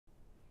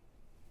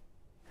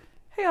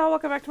Hey all,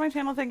 welcome back to my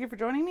channel. Thank you for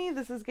joining me.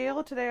 This is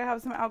Gail. Today I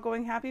have some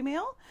outgoing happy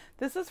mail.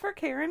 This is for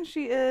Karin.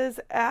 She is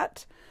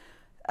at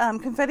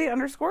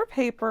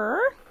confetti_paper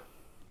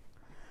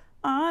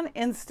on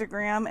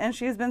Instagram, and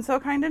she has been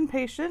so kind and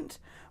patient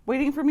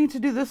waiting for me to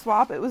do the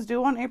swap. It was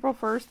due on April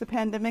 1st. The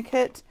pandemic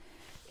hit,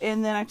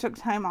 and then I took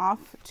time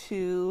off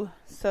to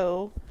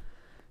sew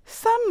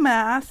some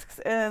masks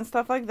and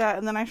stuff like that,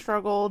 and then I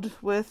struggled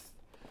with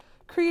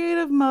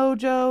creative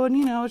mojo, and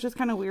it's just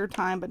kind of weird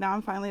time, but now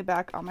I'm finally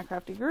back on my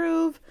crafty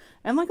groove,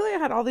 and luckily I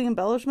had all the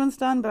embellishments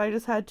done, but I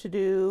just had to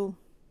do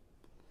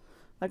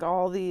like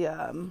all the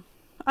I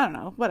don't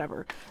know,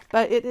 whatever,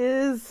 but it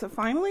is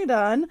finally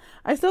done.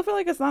 I still feel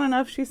like it's not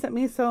enough. She sent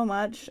me so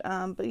much,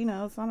 but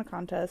it's not a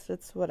contest,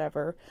 it's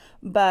whatever,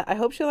 but I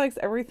hope she likes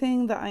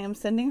everything that I am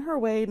sending her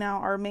way. Now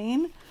our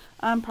main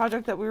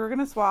project that we were going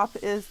to swap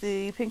is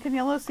the pink and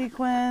yellow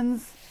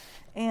sequins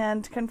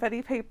and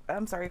confetti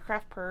paper,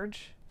 craft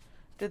purge.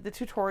 Did the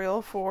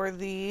tutorial for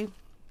the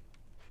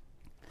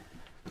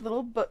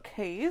little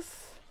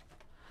bookcase.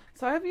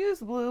 So I have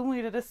used Bloom.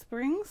 We did a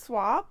spring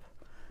swap.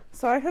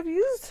 So I have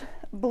used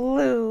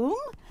Bloom,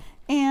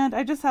 and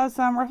I just have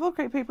some ruffled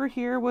crepe paper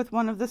here with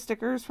one of the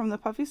stickers from the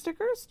puffy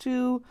stickers,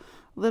 2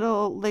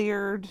 little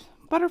layered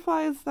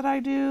butterflies that I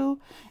do,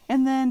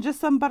 and then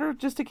just some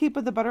just to keep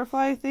with the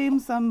butterfly theme,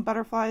 some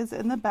butterflies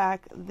in the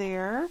back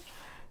there.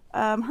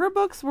 Her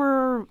books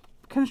were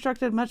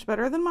constructed much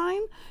better than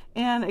mine,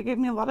 and it gave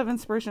me a lot of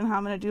inspiration how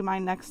I'm going to do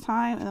mine next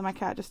time. And then my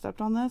cat just stepped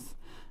on this,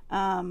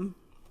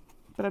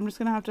 but I'm just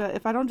gonna have to,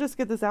 if I don't just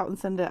get this out and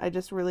send it, I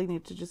just really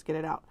need to just get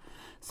it out.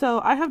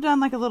 So I have done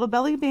like a little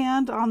belly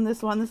band on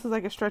this one. This is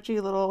like a stretchy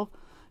little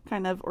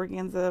kind of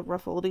organza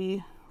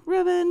ruffledy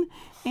ribbon,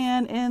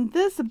 and in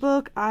this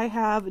book I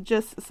have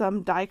just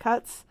some die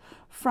cuts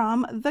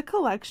from the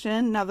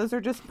collection. Now those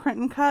are just print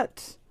and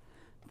cut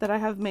that I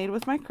have made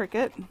with my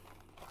Cricut.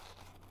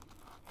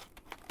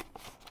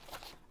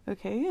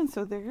 Okay, and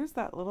so there's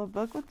that little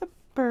book with the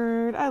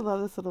bird. I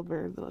love this little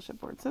bird, little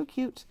shipboard. So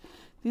cute.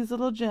 These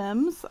little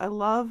gems. I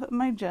love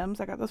my gems.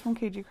 I got those from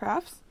KG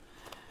Crafts.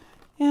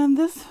 And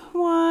this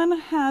one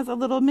has a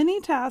little mini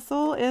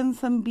tassel and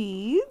some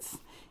beads.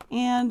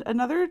 And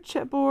another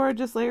chipboard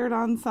just layered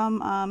on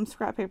some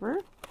scrap paper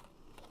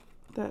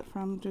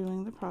from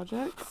doing the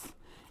projects.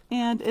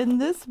 And in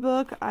this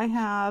book, I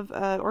have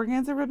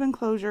organza ribbon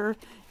closure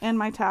and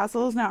my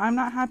tassels. Now, I'm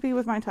not happy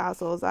with my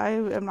tassels. I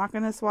am not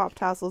going to swap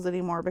tassels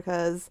anymore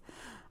because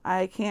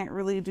I can't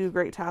really do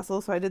great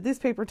tassels. So I did these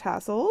paper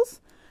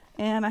tassels,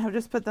 and I have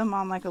just put them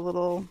on like a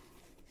little,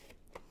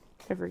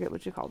 I forget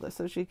what you call this,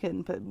 so she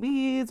can put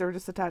beads or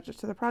just attach it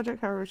to the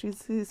project, however she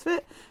sees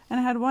fit.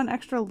 And I had one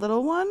extra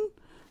little one,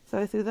 so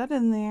I threw that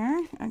in there.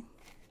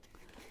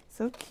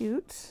 So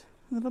cute,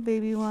 little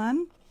baby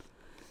one.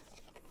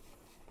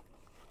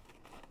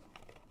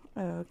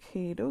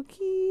 Okie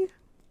dokie.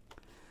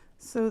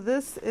 So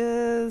this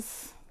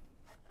is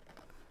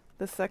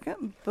the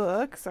second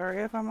book.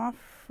 Sorry if I'm off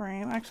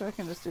frame. Actually, I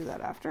can just do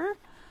that after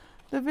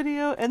the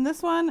video. And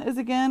this one is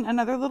again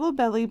another little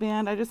belly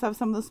band. I just have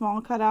some of the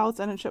small cutouts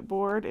and a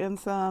chipboard and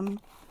some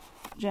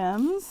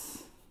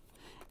gems.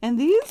 And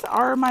these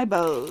are my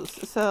bows.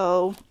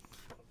 So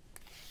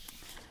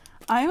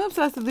I am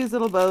obsessed with these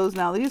little bows.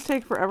 Now these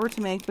take forever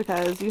to make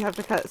because you have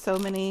to cut so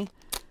many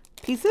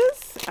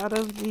pieces out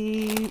of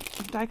the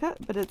die cut,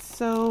 but it's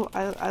so,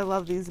 I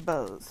love these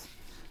bows.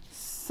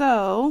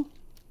 So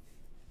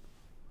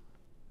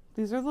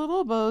these are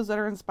little bows that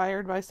are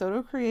inspired by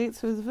Soto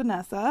Creates, who's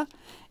Vanessa,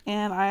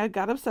 and I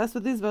got obsessed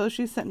with these bows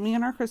she sent me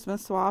in our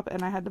Christmas swap,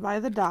 and I had to buy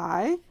the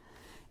die,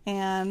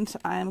 and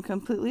I'm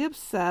completely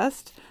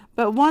obsessed.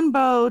 But one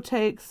bow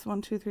takes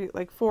 1, 2, 3,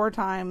 like 4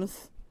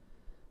 times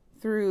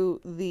through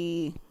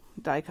the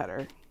die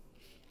cutter.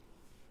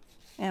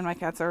 And my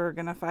cats are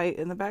gonna fight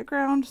in the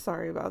background.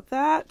 Sorry about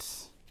that.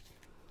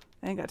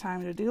 I ain't got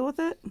time to deal with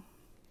it.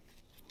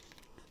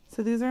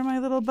 So these are my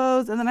little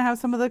bows. And then I have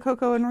some of the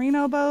Coco and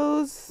Reno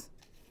bows.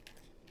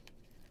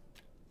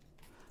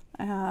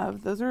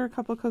 Those are a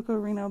couple Coco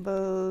Reno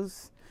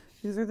bows.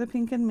 These are the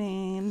pink and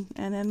mane.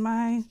 And in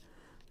my,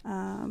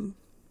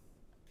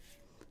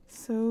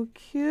 so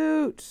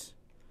cute.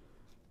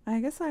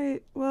 I guess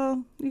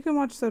well, you can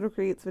watch Soto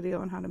Creates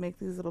video on how to make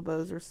these little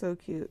bows. They're so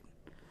cute.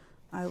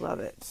 I love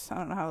it. I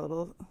don't know how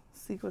little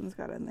sequins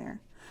got in there.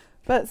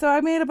 But so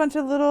I made a bunch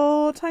of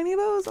little tiny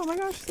bows. Oh my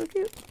gosh, so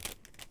cute.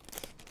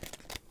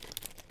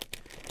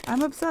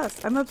 I'm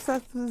obsessed. I'm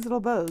obsessed with these little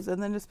bows.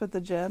 And then just put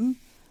the gem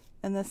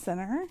in the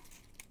center.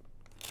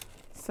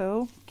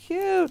 So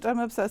cute. I'm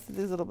obsessed with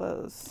these little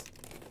bows.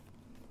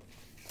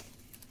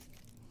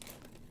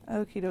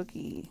 Okie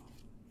dokie.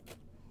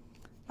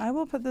 I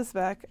will put this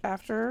back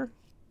after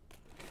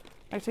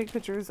I take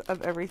pictures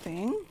of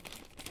everything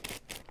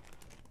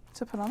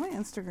to put on my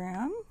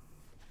Instagram.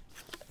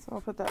 So I'll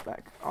put that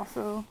back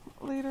also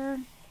later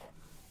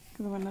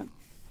because I'm going to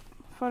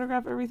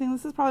photograph everything.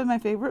 This is probably my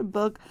favorite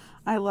book.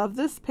 I love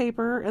this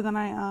paper, and then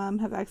I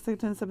have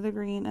accented some of the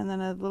green and then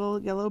a little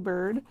yellow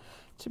bird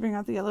to bring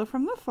out the yellow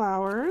from the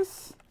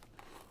flowers.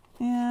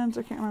 And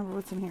I can't remember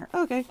what's in here.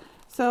 Okay,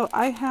 so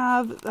I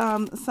have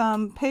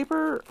some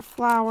paper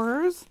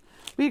flowers.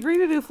 We agreed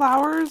to do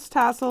flowers,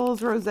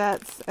 tassels,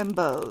 rosettes, and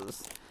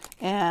bows.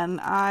 And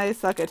I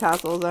suck at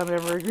tassels. I'm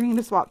never agreeing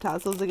to swap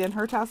tassels again.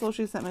 Her tassel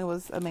she sent me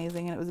was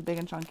amazing, and it was big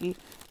and chunky.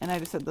 And I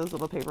just had those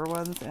little paper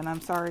ones. And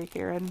I'm sorry,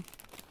 Karin,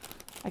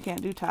 I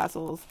can't do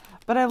tassels.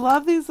 But I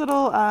love these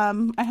little,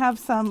 I have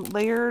some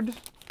layered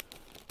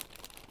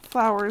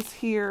flowers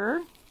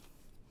here.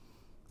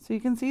 So you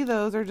can see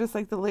those are just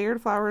like the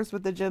layered flowers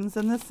with the gems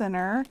in the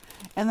center.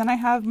 And then I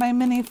have my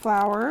mini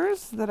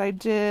flowers that I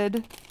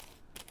did.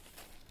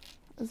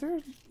 Is there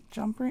a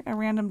jump ring? A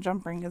random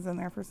jump ring is in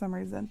there for some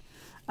reason.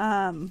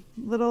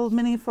 Little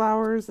mini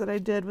flowers that I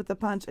did with the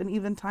punch, and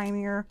even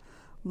tinier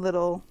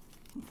little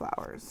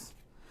flowers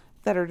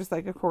that are just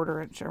like a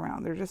 1/4 inch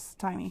around. They're just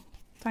tiny,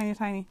 tiny,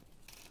 tiny.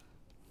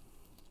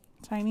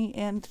 Tiny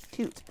and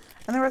cute.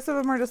 And the rest of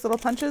them are just little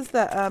punches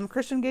that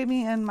Christian gave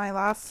me in my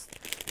last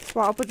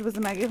swap, which was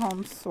a Maggie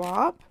Holmes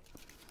swap.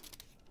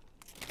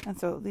 And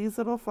so these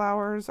little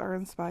flowers are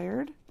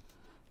inspired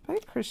by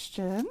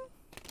Christian.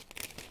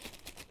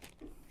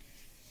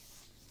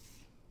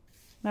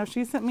 Now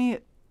she sent me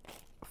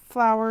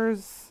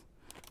flowers.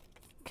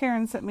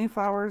 Karin sent me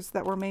flowers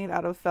that were made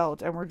out of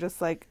felt and were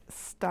just like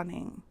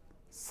stunning.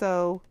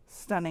 So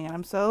stunning. And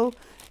I'm so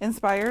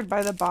inspired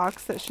by the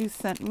box that she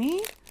sent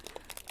me.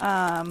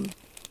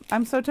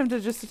 I'm so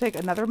tempted just to take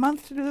another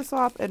month to do the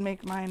swap and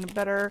make mine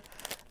better,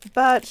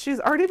 but she's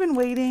already been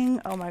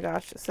waiting, oh my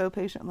gosh, so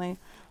patiently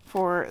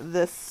for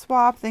this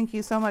swap. Thank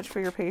you so much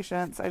for your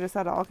patience. I just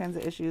had all kinds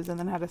of issues and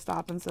then had to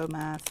stop and sew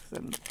masks,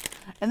 and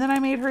then I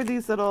made her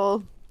these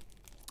little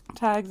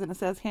tags, and it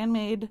says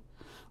handmade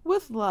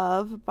with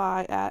love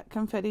by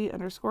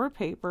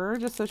 @confetti_paper,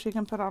 just so she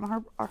can put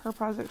on her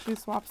project she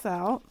swaps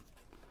out.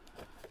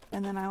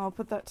 And then I will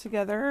put that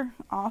together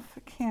off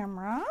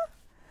camera.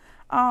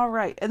 All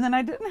right, and then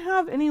I didn't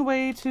have any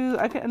way to,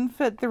 I couldn't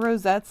fit the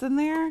rosettes in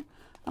there.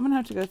 I'm gonna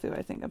have to go through,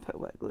 I think, and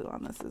put wet glue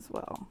on this as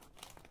well.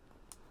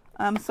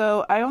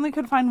 So I only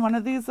could find one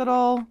of these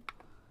little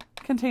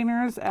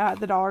containers at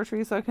the Dollar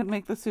Tree, so I couldn't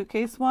make the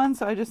suitcase one.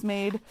 So I just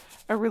made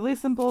a really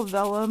simple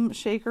vellum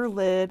shaker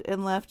lid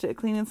and left it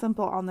clean and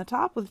simple on the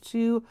top with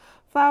 2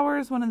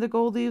 flowers, one of the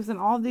gold leaves, and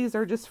all of these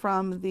are just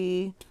from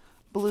the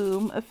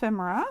Bloom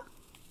ephemera.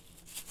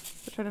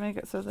 So try to make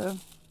it so the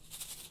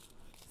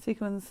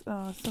sequins,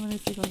 so many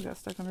sequins got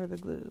stuck under the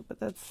glue, but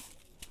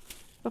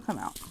it'll come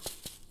out.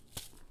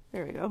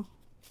 There we go.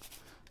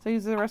 So I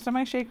use the rest of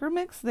my shaker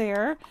mix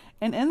there,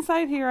 and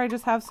inside here I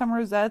just have some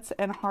rosettes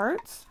and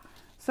hearts.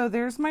 So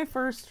there's my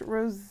first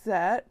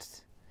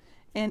rosette,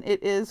 and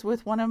it is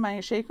with one of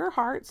my shaker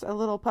hearts, a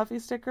little puffy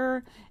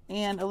sticker,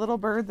 and a little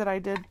bird that I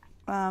did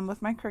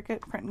with my Cricut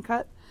print and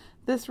cut.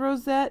 This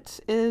rosette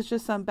is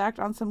just backed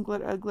on some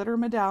glitter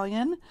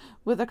medallion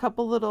with a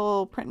couple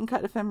little print and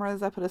cut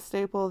ephemeras. I put a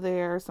staple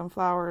there, some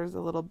flowers,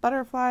 a little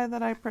butterfly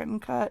that I print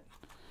and cut.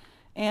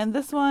 And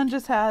this one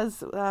just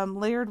has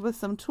layered with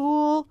some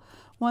tulle,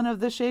 one of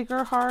the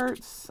shaker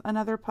hearts,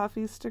 another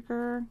puffy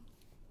sticker.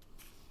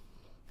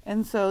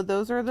 And so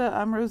those are the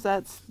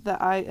rosettes that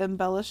I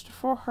embellished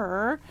for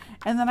her.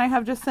 And then I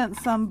have just sent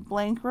some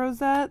blank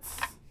rosettes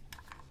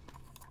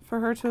for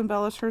her to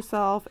embellish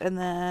herself. And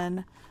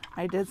then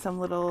I did some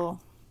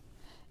little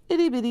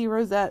itty bitty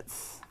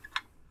rosettes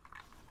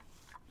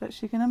that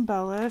she can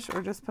embellish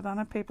or just put on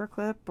a paper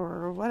clip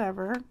or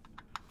whatever.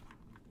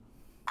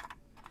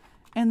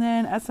 And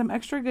then as some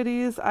extra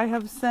goodies, I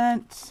have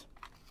sent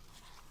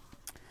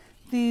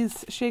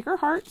these shaker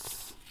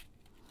hearts.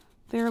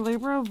 They're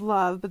labor of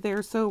love, but they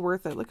are so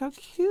worth it. Look how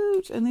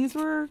cute. And these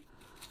were,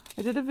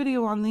 I did a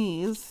video on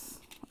these,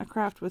 a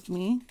craft with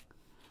me.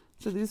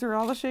 So these are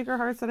all the shaker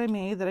hearts that I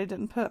made that I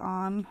didn't put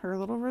on her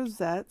little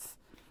rosettes.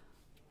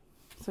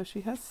 So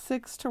she has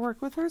 6 to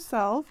work with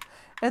herself.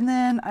 And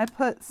then I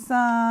put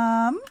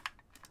some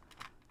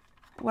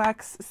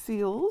wax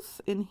seals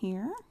in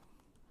here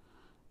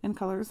in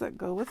colors that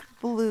go with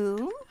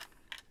Bloom.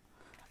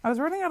 I was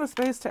running out of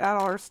space to add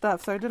all her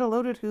stuff, so I did a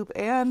loaded hoop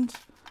and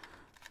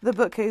the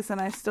bookcase,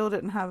 and I still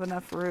didn't have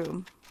enough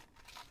room.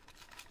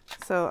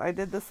 So I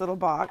did this little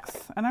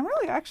box, and I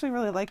actually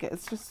really like it.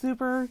 It's just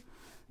super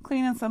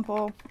clean and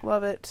simple.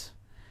 Love it.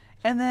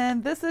 And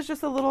then this is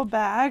just a little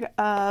bag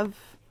of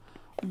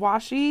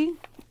washi.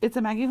 It's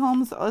a Maggie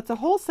Holmes. It's a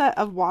whole set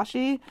of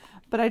washi,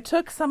 but I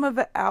took some of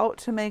it out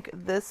to make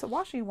this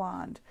washi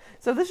wand.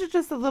 So this is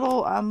just a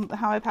little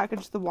how I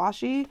packaged the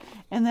washi,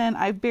 and then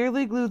I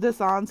barely glued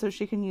this on so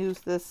she can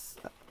use this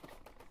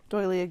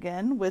doily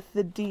again with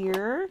the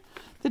deer.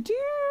 The deer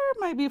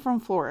might be from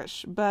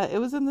Flourish, but it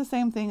was in the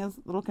same thing as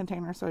little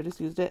container, so I just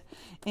used it.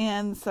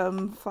 And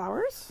some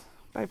flowers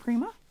by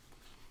Prima.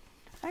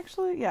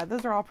 Actually, yeah,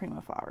 those are all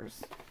Prima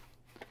flowers.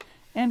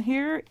 And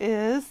here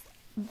is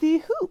the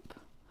hoop.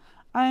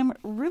 I'm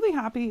really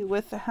happy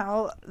with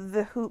how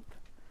the hoop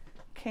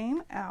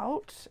came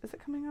out. Is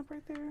it coming up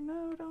right there?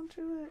 No, don't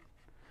do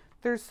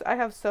it. I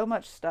have so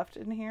much stuffed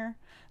in here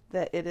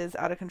that it is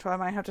out of control. I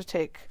might have to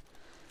take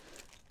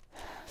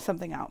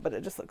something out, but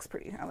it just looks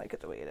pretty. I like it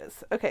the way it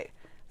is. Okay,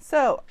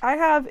 So I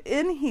have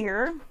in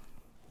here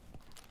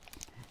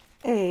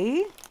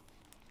a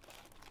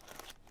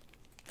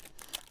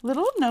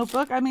little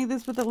notebook. I made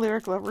this with the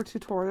Lyric Lover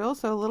tutorial.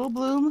 So a little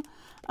bloom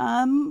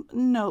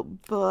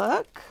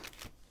notebook.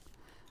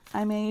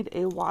 I made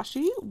a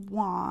washi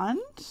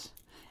wand.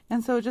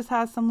 And so it just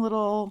has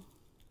some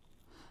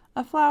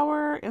a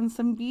flower and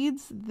some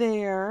beads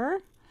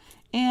there.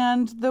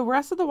 And the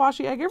rest of the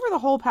washi, I gave her the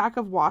whole pack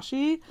of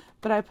washi,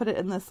 but I put it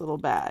in this little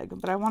bag.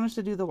 But I wanted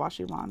to do the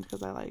washi wand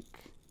because I like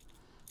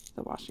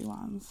the washi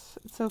wands.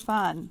 It's so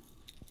fun.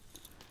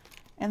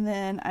 And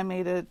then I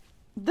made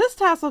this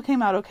tassel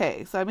came out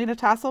okay. So I made a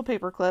tassel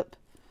paper clip.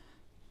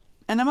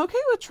 And I'm okay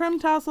with trim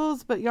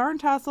tassels, but yarn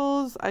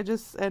tassels,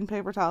 and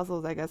paper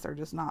tassels, I guess, are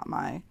just not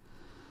my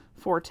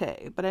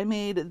forte. But I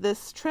made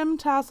this trim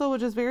tassel,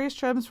 which is various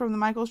trims from the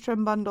Michael's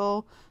Trim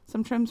Bundle,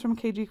 some trims from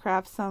KG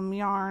Crafts, some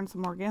yarn,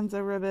 some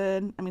organza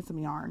ribbon,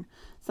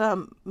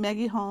 some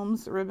Maggie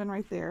Holmes ribbon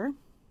right there.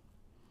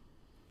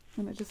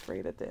 And it just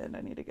frayed at the end.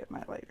 I need to get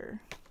my lighter.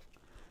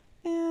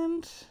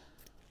 And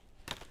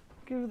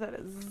give that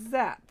a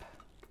zap.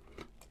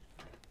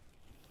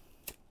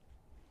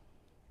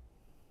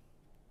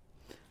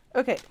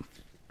 Okay,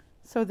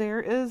 so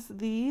there is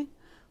the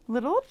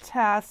little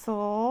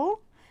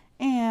tassel.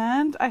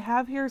 And I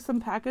have here some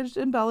packaged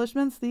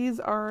embellishments. These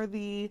are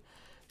the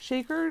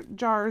shaker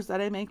jars that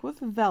I make with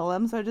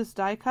vellum. So I just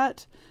die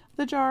cut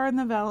the jar and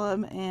the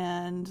vellum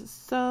and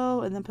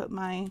sew and then put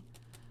my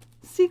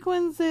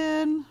sequins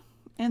in.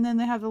 And then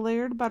they have the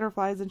layered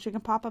butterflies and she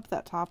can pop up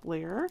that top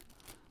layer.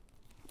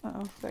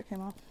 Uh-oh, that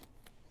came off.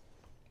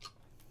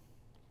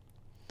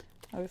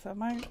 I always have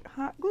my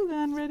hot glue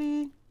gun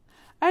ready.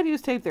 I'd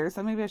use tape there,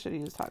 so maybe I should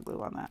have used hot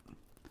glue on that.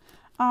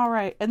 All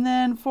right, and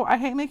then I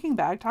hate making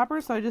bag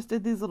toppers, so I just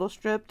did these little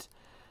stitched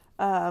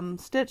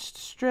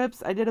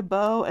strips. I did a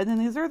bow, and then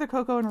these are the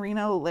Coco and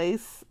Reno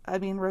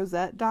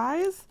rosette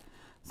dies.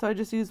 So I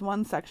just used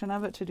one section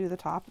of it to do the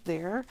top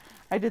there.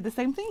 I did the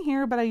same thing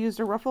here, but I used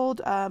a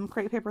ruffled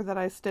crepe paper that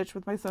I stitched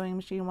with my sewing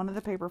machine, one of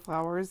the paper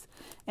flowers.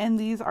 And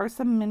these are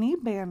some mini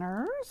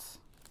banners.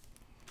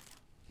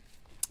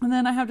 And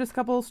then I have just a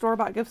couple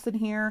store-bought gifts in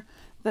here.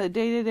 The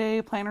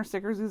day-to-day planner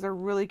stickers, these are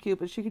really cute,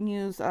 but she can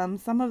use,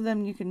 some of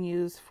them you can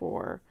use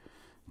for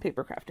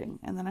paper crafting.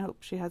 And then I hope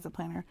she has a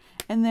planner.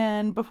 And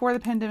then before the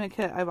pandemic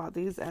hit, I bought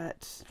these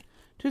at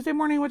Tuesday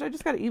Morning, which I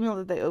just got an email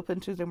that they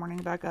opened Tuesday Morning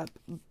back up,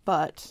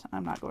 but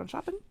I'm not going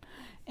shopping.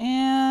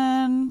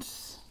 And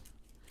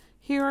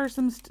here are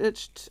some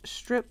stitched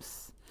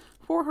strips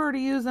for her to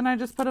use, and I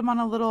just put them on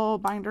a little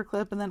binder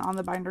clip, and then on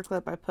the binder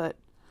clip I put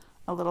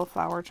a little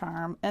flower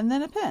charm and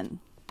then a pin.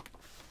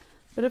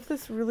 But if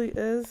this really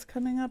is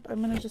coming up,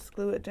 I'm going to just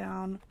glue it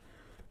down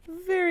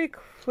very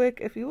quick.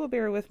 If you will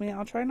bear with me,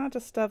 I'll try not to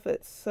stuff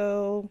it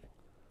so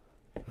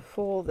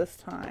full this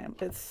time.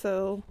 It's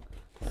so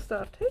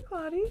stuffed. Hey,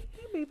 Claudie.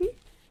 Hey, baby.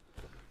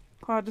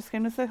 Claude just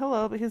came to say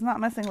hello, but he's not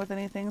messing with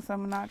anything, so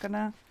I'm not going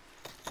to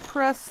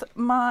press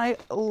my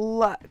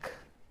luck.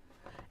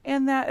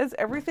 And that is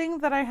everything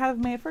that I have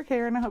made for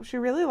Karin. I hope she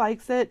really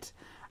likes it.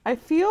 I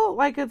feel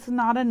like it's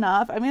not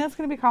enough. I mean, it's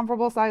going to be a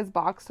comparable size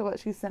box to what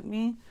she sent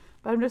me.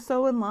 But I'm just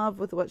so in love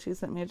with what she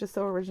sent me. It's just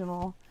so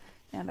original,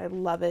 and I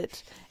love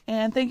it.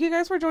 And thank you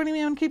guys for joining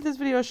me. I'm going to keep this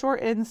video short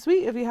and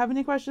sweet. If you have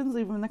any questions,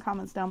 leave them in the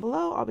comments down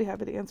below. I'll be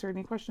happy to answer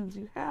any questions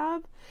you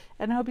have.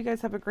 And I hope you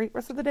guys have a great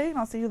rest of the day, and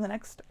I'll see you in the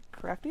next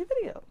crafty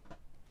video.